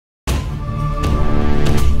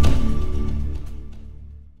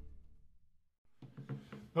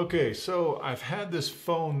Okay, so I've had this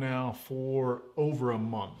phone now for over a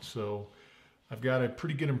month, so I've got a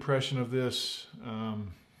pretty good impression of this.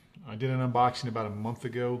 I did an unboxing about a month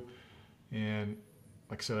ago, and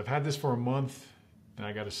like I said, I've had this for a month, and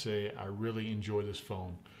I got to say, I really enjoy this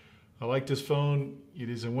phone. I like this phone. It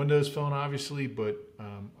is a Windows phone, obviously, but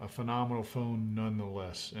a phenomenal phone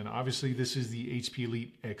nonetheless. And obviously, this is the HP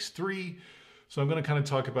Elite X3, so I'm going to kind of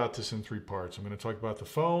talk about this in three parts. I'm going to talk about the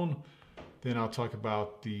phone. Then I'll talk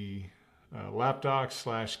about the lap dock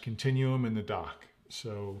 / Continuum and the dock.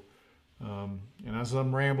 So, and as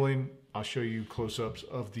I'm rambling, I'll show you close-ups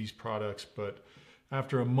of these products. But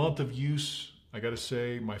after a month of use, I got to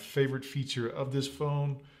say my favorite feature of this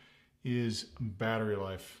phone is battery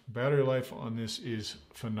life. Battery life on this is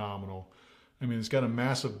phenomenal. I mean, it's got a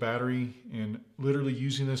massive battery, and literally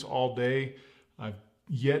using this all day, I've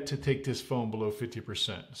yet to take this phone below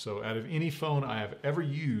 50%. So out of any phone I have ever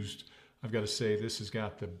used, I've got to say this has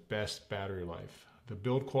got the best battery life. The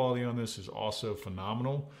build quality on this is also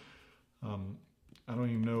phenomenal. I don't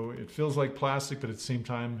even know, it feels like plastic, but at the same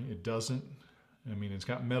time, it doesn't. I mean, it's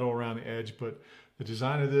got metal around the edge, but the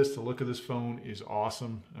design of this, the look of this phone is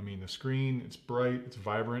awesome. I mean, the screen, it's bright, it's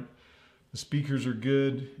vibrant. The speakers are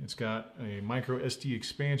good. It's got a micro SD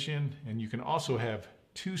expansion, and you can also have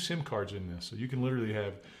 2 SIM cards in this. So you can literally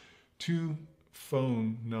have 2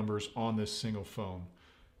 phone numbers on this single phone.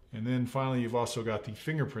 And then finally, you've also got the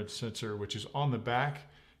fingerprint sensor, which is on the back.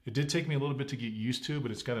 It did take me a little bit to get used to,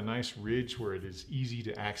 but it's got a nice ridge where it is easy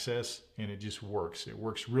to access, and it just works. It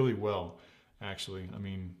works really well, actually. I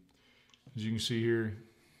mean, as you can see here,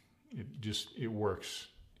 it works.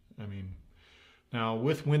 I mean, now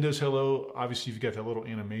with Windows Hello, obviously you've got that little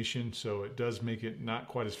animation, so it does make it not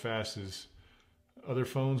quite as fast as other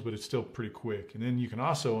phones, but it's still pretty quick. And then you can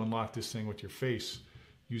also unlock this thing with your face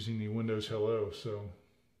using the Windows Hello. So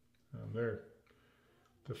there.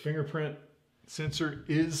 The fingerprint sensor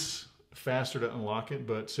is faster to unlock it,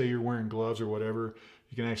 but say you're wearing gloves or whatever,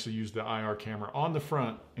 you can actually use the IR camera on the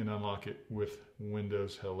front and unlock it with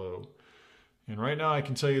Windows Hello. And right now I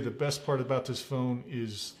can tell you the best part about this phone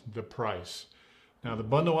is the price. Now the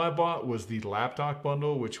bundle I bought was the lap dock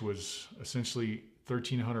bundle, which was essentially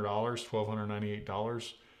 $1,300,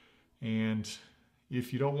 $1,298. And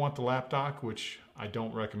if you don't want the lap dock, which I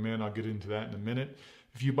don't recommend, I'll get into that in a minute.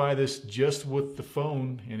 If you buy this just with the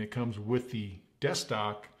phone and it comes with the desk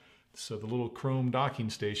dock, so the little Chrome docking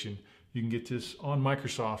station, you can get this on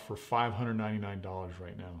Microsoft for $599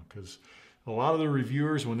 right now. Because a lot of the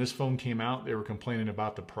reviewers, when this phone came out, they were complaining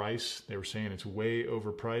about the price. They were saying it's way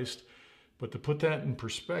overpriced. But to put that in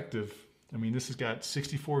perspective, I mean, this has got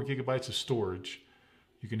 64 gigabytes of storage.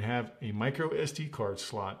 You can have a micro SD card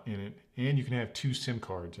slot in it, and you can have 2 SIM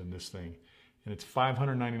cards in this thing. And it's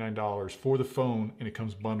 $599 for the phone, and it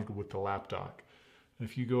comes bundled with the lap dock. And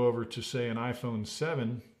if you go over to, say, an iPhone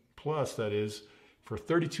 7 Plus, that is, for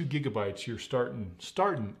 32 gigabytes, you're starting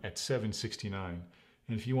at $769. And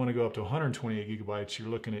if you want to go up to 128 gigabytes, you're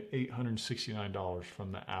looking at $869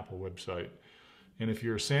 from the Apple website. And if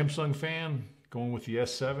you're a Samsung fan, going with the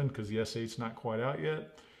S7, because the S8's not quite out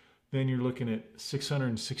yet, then you're looking at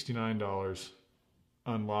 $669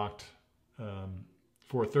 unlocked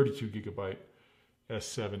for a 32 gigabyte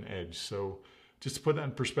S7 Edge. So just to put that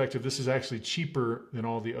in perspective, this is actually cheaper than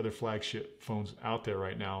all the other flagship phones out there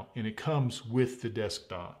right now, and it comes with the desk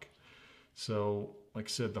dock. So like I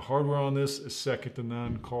said, the hardware on this is second to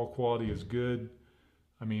none. Call quality is good.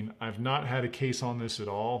 I mean, I've not had a case on this at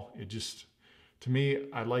all. It just, to me,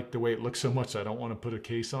 I like the way it looks so much, I don't want to put a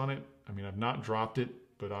case on it. I mean, I've not dropped it,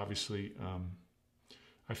 but obviously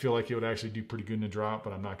I feel like it would actually do pretty good in a drop,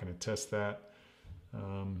 but I'm not going to test that.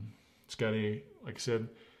 It's got a, like I said,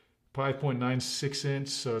 5.96 inch,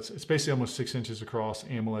 so it's basically almost 6 inches across,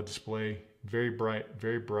 AMOLED display, very bright,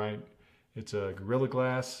 very bright. It's a Gorilla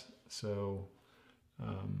Glass, so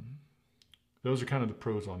those are kind of the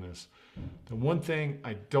pros on this. The one thing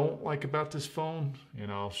I don't like about this phone,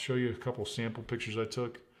 and I'll show you a couple sample pictures I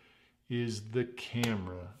took, is the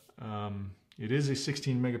camera. It is a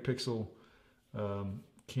 16 megapixel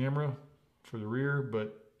camera for the rear,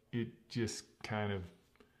 but it just kind of,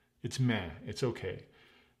 it's meh, it's okay.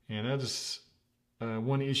 And that is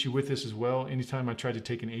one issue with this as well. Anytime I tried to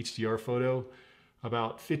take an HDR photo,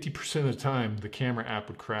 about 50% of the time the camera app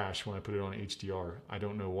would crash when I put it on HDR. I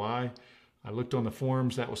don't know why. I looked on the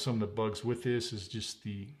forums, that was some of the bugs with this, is just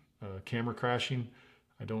the camera crashing.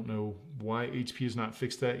 I don't know why HP has not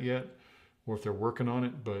fixed that yet, or if they're working on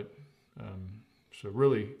it, but so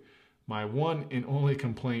really my one and only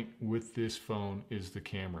complaint with this phone is the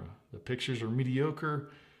camera. The pictures are mediocre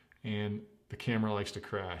and the camera likes to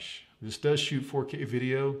crash. This does shoot 4K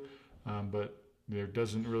video, but there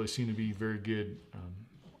doesn't really seem to be very good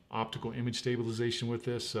optical image stabilization with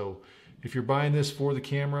this. So if you're buying this for the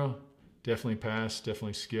camera, definitely pass,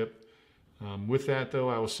 definitely skip. With that though,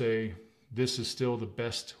 I will say this is still the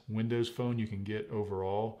best Windows phone you can get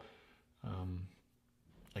overall.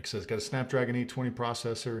 Like I said, it's got a Snapdragon 820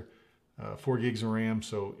 processor, 4 gigs of RAM,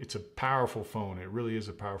 so it's a powerful phone. It really is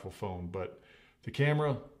a powerful phone, but the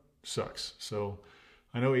camera sucks. So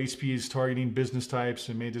I know HP is targeting business types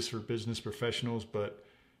and made this for business professionals, but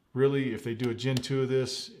really if they do a Gen 2 of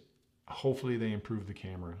this, hopefully they improve the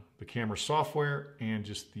camera software and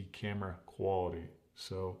just the camera quality.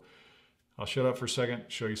 So I'll shut up for a second,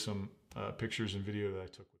 show you some pictures and video that I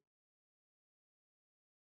took.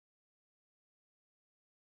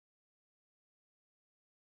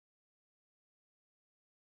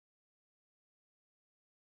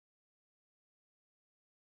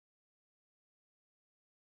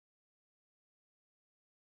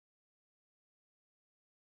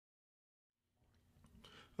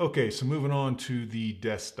 Okay, so moving on to the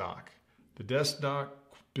desk dock. The desk dock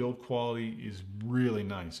build quality is really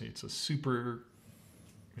nice. It's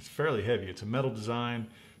fairly heavy. It's a metal design,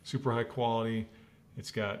 super high quality. It's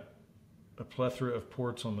got a plethora of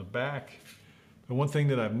ports on the back. The one thing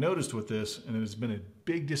that I've noticed with this, and it has been a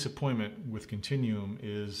big disappointment with Continuum,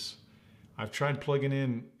 is I've tried plugging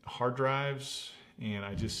in hard drives, and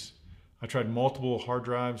I tried multiple hard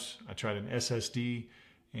drives. I tried an SSD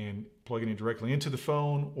and plugging it directly into the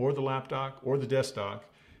phone or the laptop or the desk dock,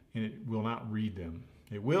 and it will not read them.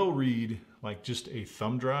 It will read like just a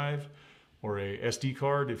thumb drive or a SD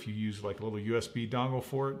card if you use like a little USB dongle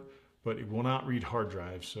for it, but it will not read hard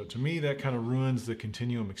drives. So to me, that kind of ruins the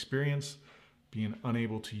Continuum experience, being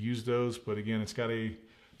unable to use those. But again, it's got a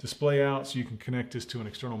display out so you can connect this to an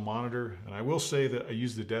external monitor. And I will say that I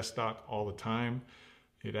use the desk dock all the time.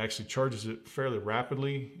 It actually charges it fairly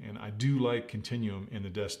rapidly, and I do like Continuum in the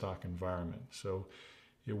desk dock environment. So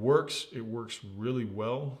it works really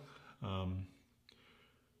well.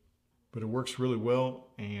 But it works really well,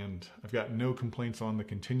 and I've got no complaints on the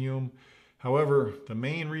Continuum. However, the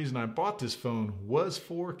main reason I bought this phone was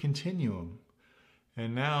for Continuum.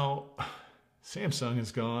 And now Samsung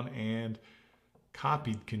has gone and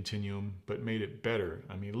copied Continuum, but made it better.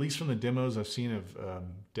 I mean, at least from the demos I've seen of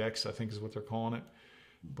Dex, I think is what they're calling it.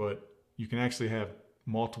 But you can actually have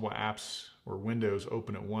multiple apps or windows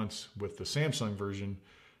open at once with the Samsung version.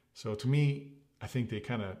 So to me, I think they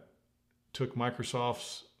kind of took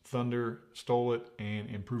Microsoft's thunder, stole it, and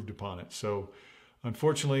improved upon it. So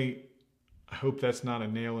unfortunately, I hope that's not a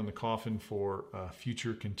nail in the coffin for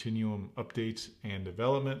future Continuum updates and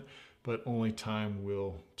development, but only time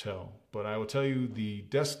will tell. But I will tell you, the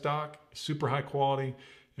desk dock is super high quality.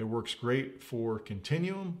 It works great for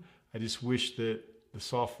Continuum. I just wish that the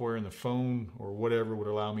software in the phone or whatever would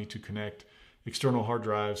allow me to connect external hard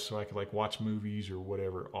drives so I could like watch movies or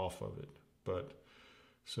whatever off of it. But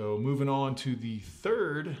so moving on to the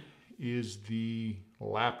third is the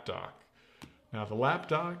lap dock. Now the lap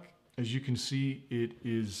dock, as you can see, it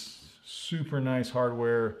is super nice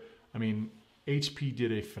hardware. I mean, HP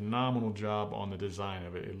did a phenomenal job on the design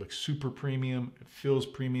of it. It looks super premium, it feels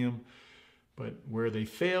premium, but where they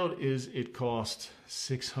failed is it cost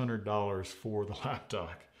 $600 for the lap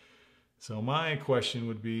dock. So my question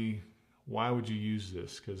would be, why would you use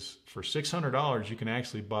this? Because for $600, you can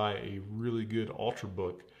actually buy a really good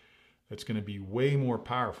Ultrabook that's going to be way more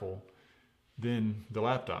powerful than the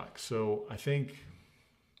lap dock. So I think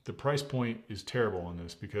the price point is terrible on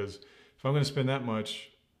this, because if I'm going to spend that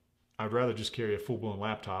much, I'd rather just carry a full-blown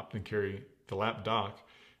laptop than carry the lap dock,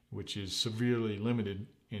 which is severely limited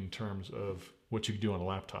in terms of what you can do on a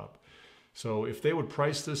laptop. So if they would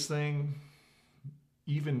price this thing,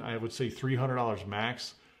 even I would say $300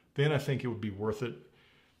 max, then I think it would be worth it.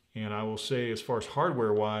 And I will say, as far as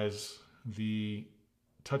hardware wise, the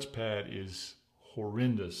touchpad is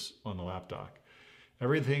horrendous on the lap dock.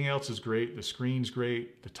 Everything else is great. The screen's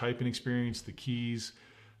great, the typing experience, the keys.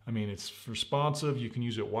 I mean, it's responsive. You can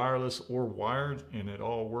use it wireless or wired, and it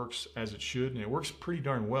all works as it should. And it works pretty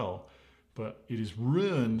darn well, but it is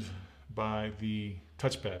ruined by the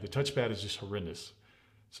touchpad. The touchpad is just horrendous.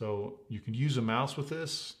 So you can use a mouse with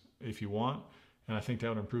this if you want, and I think that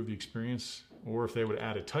would improve the experience. Or if they would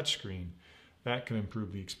add a touch screen, that can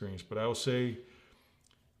improve the experience. But I will say,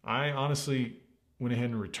 I honestly went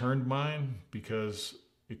ahead and returned mine because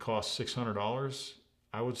it cost $600.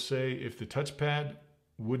 I would say if the touchpad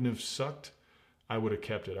wouldn't have sucked, I would have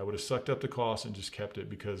kept it. I would have sucked up the cost and just kept it,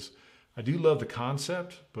 because I do love the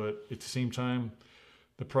concept, but at the same time,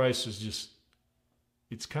 the price is just,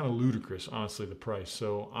 it's kind of ludicrous, honestly, the price.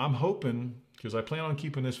 So I'm hoping, because I plan on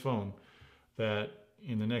keeping this phone, that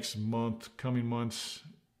in the next month, coming months,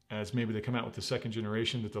 as maybe they come out with the second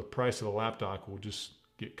generation, that the price of the lap dock will just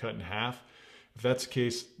get cut in half. If that's the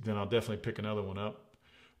case, then I'll definitely pick another one up.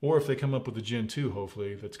 Or if they come up with the Gen 2,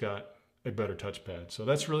 hopefully, that's got a better touchpad. So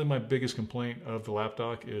that's really my biggest complaint of the lap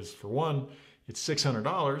dock is, for one, it's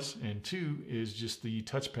 $600, and two is just the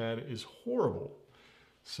touchpad is horrible.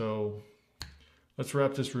 So let's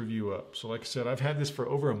wrap this review up. So like I said, I've had this for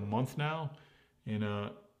over a month now,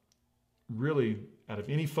 and really, out of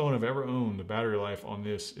any phone I've ever owned, the battery life on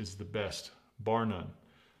this is the best, bar none.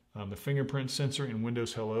 The fingerprint sensor in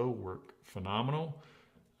Windows Hello work phenomenal.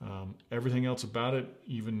 Everything else about it,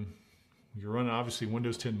 even you're running obviously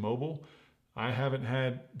Windows 10 Mobile, I haven't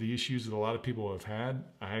had the issues that a lot of people have had.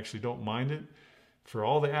 I actually don't mind it. For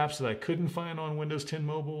all the apps that I couldn't find on Windows 10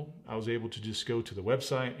 Mobile, I was able to just go to the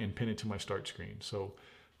website and pin it to my start screen. So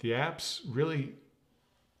the apps really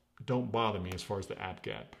don't bother me as far as the app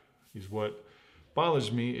gap. What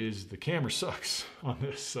bothers me is the camera sucks on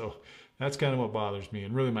this. So that's kind of what bothers me,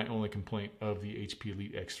 and really my only complaint of the HP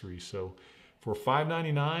Elite X3. So for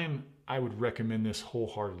 $599, I would recommend this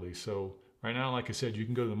wholeheartedly. So right now, like I said, you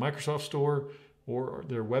can go to the Microsoft Store or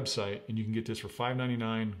their website, and you can get this for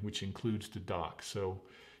 $599, which includes the dock. So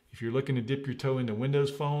if you're looking to dip your toe into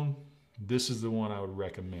Windows Phone, this is the one I would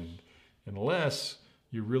recommend. Unless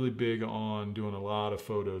you're really big on doing a lot of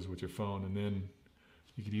photos with your phone, and then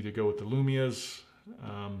you could either go with the Lumias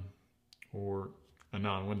or a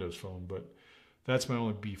non-Windows phone. But that's my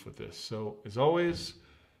only beef with this. So as always,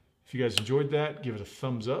 if you guys enjoyed that, give it a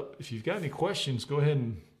thumbs up. If you've got any questions, go ahead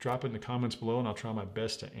and drop it in the comments below, and I'll try my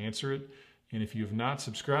best to answer it. And if you have not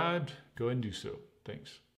subscribed, go ahead and do so.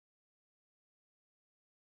 Thanks.